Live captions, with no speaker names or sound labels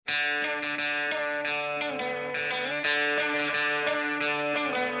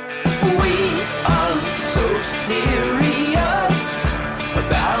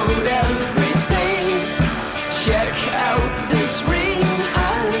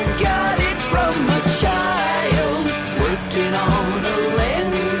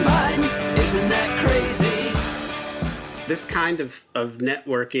this kind of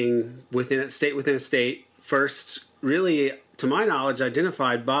networking within a state, first really, to my knowledge,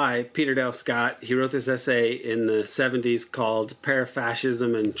 identified by Peter Dale Scott. He wrote this essay in the 70s called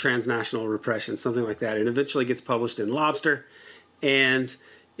Parafascism and Transnational Repression, something like that. It eventually gets published in Lobster. And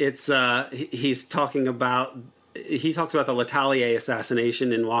it's he talks about the Letelier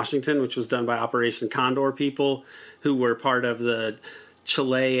assassination in Washington, which was done by Operation Condor people who were part of the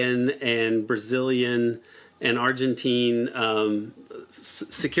Chilean and Brazilian and Argentine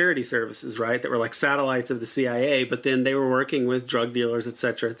security services, right? That were like satellites of the CIA, but then they were working with drug dealers, et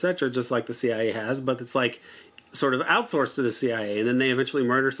cetera, just like the CIA has, but it's like sort of outsourced to the CIA. And then they eventually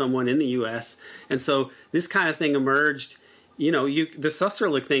murder someone in the U.S. And so this kind of thing emerged. The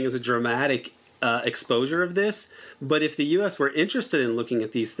Susterlich thing is a dramatic exposure of this, but if the U.S. were interested in looking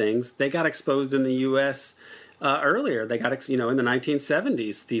at these things, they got exposed in the U.S. Earlier. They got, in the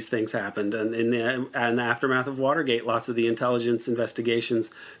 1970s, these things happened. And in the aftermath of Watergate, lots of the intelligence investigations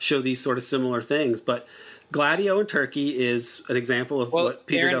show these sort of similar things. But Gladio in Turkey is an example of what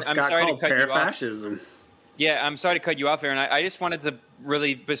Peter Dale Scott called parafascism. Yeah, I'm sorry to cut you off, Aaron. I just wanted to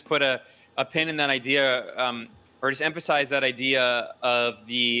really just put a pin in that idea, or just emphasize that idea of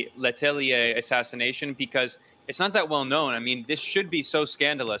the Letelier assassination, because it's not that well known. I mean, this should be so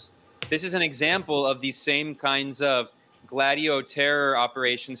scandalous. This is an example of these same kinds of Gladio terror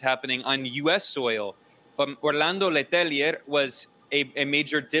operations happening on U.S. soil. Orlando Letelier was a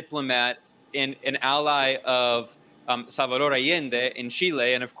major diplomat and an ally of Salvador Allende in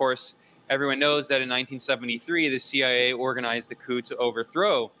Chile. And of course, everyone knows that in 1973, the CIA organized the coup to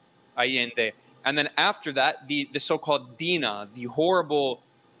overthrow Allende. And then after that, the so-called DINA, the horrible,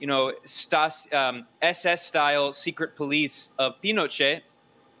 SS-style secret police of Pinochet,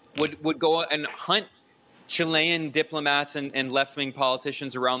 would go and hunt Chilean diplomats and left-wing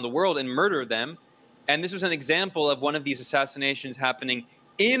politicians around the world and murder them. And this was an example of one of these assassinations happening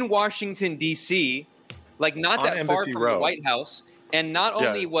in Washington, D.C., like not that far from the White House. And not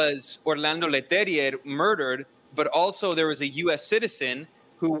only was Orlando Letelier murdered, but also there was a U.S. citizen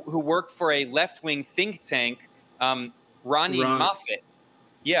who worked for a left-wing think tank, Ronnie Moffett.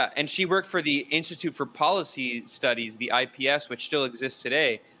 Yeah, and she worked for the Institute for Policy Studies, the IPS, which still exists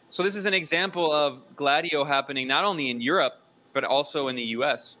today. So this is an example of Gladio happening not only in Europe, but also in the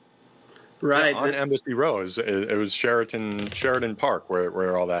U.S. Right. Yeah, on Embassy Row. It was Sheridan Park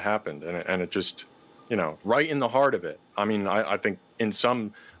where all that happened. And it just, right in the heart of it. I mean, I think in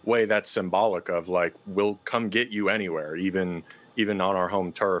some way that's symbolic of like, we'll come get you anywhere, even on our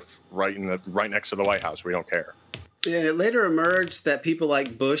home turf, right next to the White House. We don't care. Yeah, it later emerged that people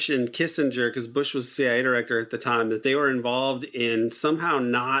like Bush and Kissinger, because Bush was CIA director at the time, that they were involved in somehow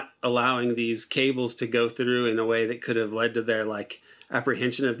not allowing these cables to go through in a way that could have led to their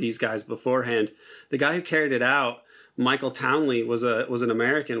apprehension of these guys beforehand. The guy who carried it out, Michael Townley, was an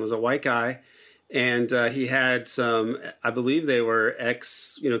American, was a white guy, and he had some, I believe they were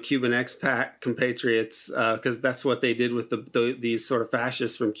Cuban expat compatriots, because that's what they did with these sort of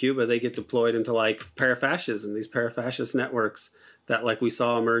fascists from Cuba. They get deployed into parafascism, these parafascist networks that we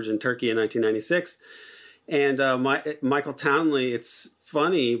saw emerge in Turkey in 1996. And Michael Townley, it's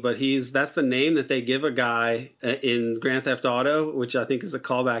funny, but that's the name that they give a guy in Grand Theft Auto, which I think is a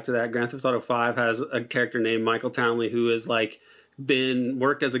callback to that. Grand Theft Auto 5 has a character named Michael Townley who is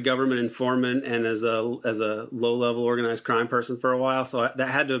worked as a government informant and as a low-level organized crime person for a while, so that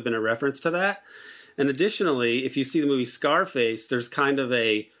had to have been a reference to that. And additionally, if you see the movie Scarface, there's kind of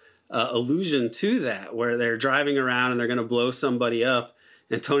a allusion to that, where they're driving around and they're going to blow somebody up,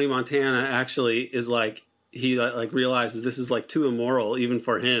 and Tony Montana actually is he realizes this is too immoral even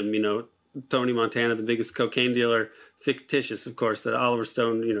for him. Tony Montana, the biggest cocaine dealer, fictitious, of course, that Oliver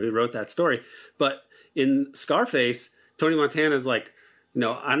Stone, he wrote that story. But in Scarface, Tony Montana is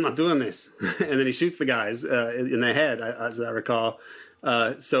I'm not doing this. And then he shoots the guys in the head, as I recall.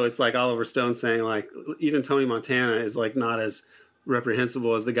 So it's Oliver Stone saying, even Tony Montana is not as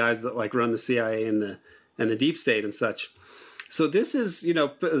reprehensible as the guys that run the CIA and the deep state and such. So this is,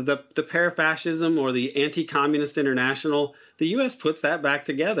 the parafascism or the anti-communist international. The U.S. puts that back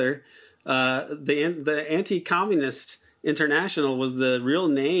together. The anti-communist International was the real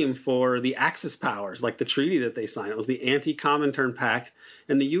name for the Axis powers, the treaty that they signed. It was the Anti-Comintern Pact,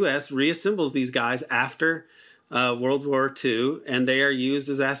 and the U.S. reassembles these guys after World War II, and they are used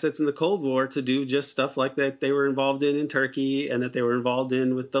as assets in the Cold War to do just stuff like that they were involved in Turkey, and that they were involved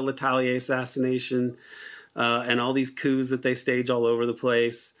in with the Letelier assassination, and all these coups that they stage all over the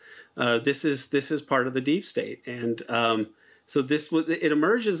place. This is part of the deep state, and so it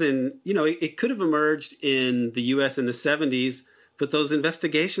emerges in, it could have emerged in the U.S. in the 70s But those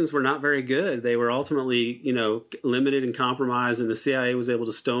investigations were not very good. They were ultimately, limited and compromised, and the CIA was able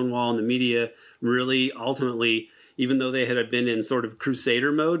to stonewall, and the media really ultimately, even though they had been in sort of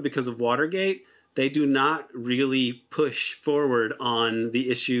crusader mode because of Watergate, they do not really push forward on the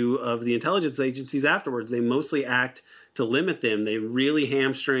issue of the intelligence agencies afterwards. They mostly act to limit them. They really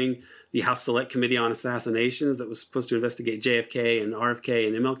hamstring the House Select Committee on Assassinations that was supposed to investigate JFK and RFK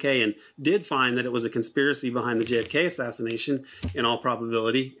and MLK, and did find that it was a conspiracy behind the JFK assassination in all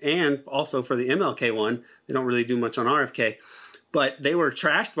probability, and also for the MLK one. They don't really do much on RFK, but they were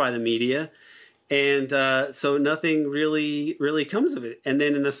trashed by the media. And so nothing really comes of it. And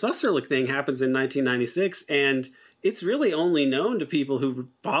then the Susserlich thing happens in 1996, and it's really only known to people who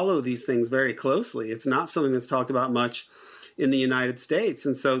follow these things very closely. It's not something that's talked about much in the United States.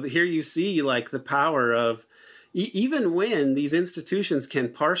 And so here you see like the power of, even when these institutions can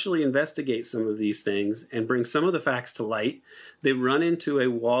partially investigate some of these things and bring some of the facts to light, they run into a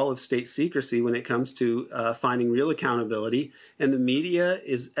wall of state secrecy when it comes to finding real accountability. And the media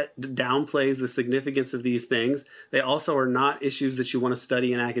downplays the significance of these things. They also are not issues that you want to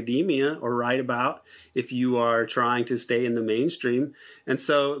study in academia or write about if you are trying to stay in the mainstream. And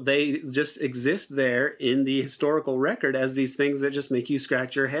so they just exist there in the historical record as these things that just make you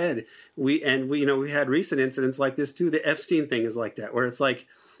scratch your head. We had recent incidents like this too. The Epstein thing is like that, where it's like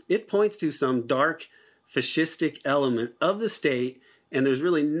it points to some dark fascistic element of the state, and there's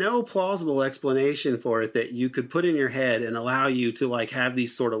really no plausible explanation for it that you could put in your head and allow you to like have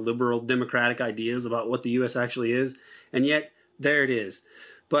these sort of liberal democratic ideas about what the U.S. actually is. And yet there it is.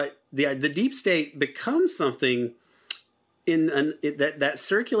 But the deep state becomes something that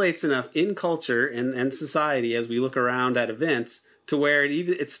circulates enough in culture and society as we look around at events to where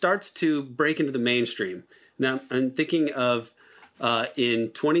it starts to break into the mainstream. Now, I'm thinking of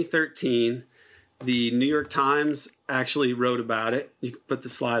in 2013, the New York Times actually wrote about it. You can put the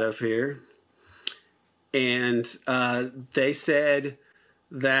slide up here. And they said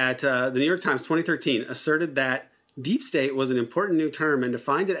that the New York Times 2013 asserted that deep state was an important new term and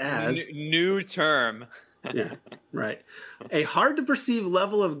defined it as... New term. Yeah, right. A hard to perceive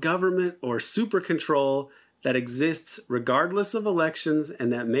level of government or super control that exists regardless of elections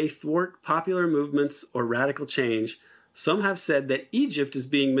and that may thwart popular movements or radical change. Some have said that Egypt is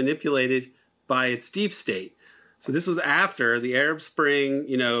being manipulated by its deep state. So this was after the Arab Spring,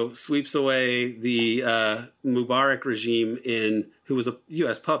 sweeps away the Mubarak regime who was a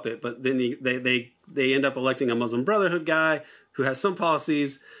U.S. puppet, but then they end up electing a Muslim Brotherhood guy who has some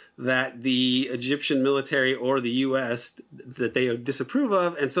policies that the Egyptian military or the U.S. that they disapprove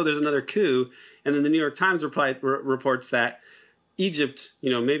of, and so there's another coup. And then the New York Times reports that Egypt,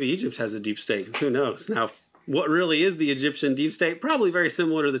 maybe Egypt has a deep state. Who knows? Now, what really is the Egyptian deep state? Probably very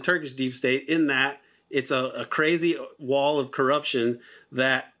similar to the Turkish deep state in that it's a crazy wall of corruption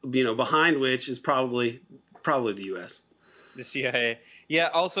that, behind which is probably the U.S. The CIA. Yeah.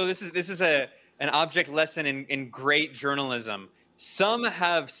 Also, this is an object lesson in great journalism. Some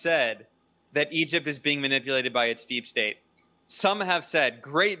have said that Egypt is being manipulated by its deep state. Some have said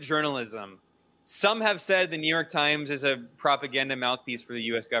great journalism. Some have said the New York Times is a propaganda mouthpiece for the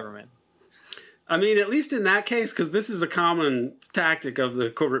U.S. government. I mean, at least in that case, because this is a common tactic of the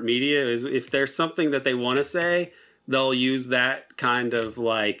corporate media, is if there's something that they want to say, they'll use that kind of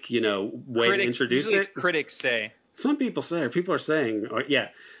way to introduce it. Critics say. Some people say, or people are saying, yeah.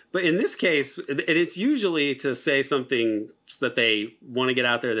 But in this case, it's usually to say something that they want to get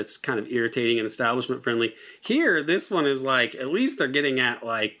out there that's kind of irritating and establishment friendly. Here, this one is like, at least they're getting at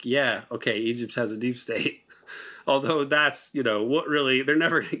yeah, okay, Egypt has a deep state. Although that's, what really, they're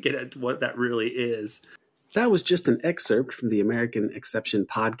never going to get at what that really is. That was just an excerpt from the American Exception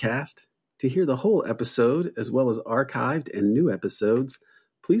podcast. To hear the whole episode, as well as archived and new episodes,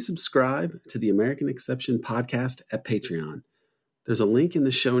 please subscribe to the American Exception podcast at Patreon. There's a link in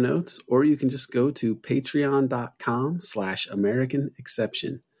the show notes, or you can just go to patreon.com/American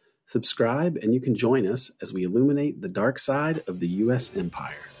Exception. Subscribe, and you can join us as we illuminate the dark side of the U.S.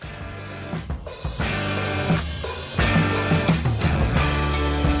 empire.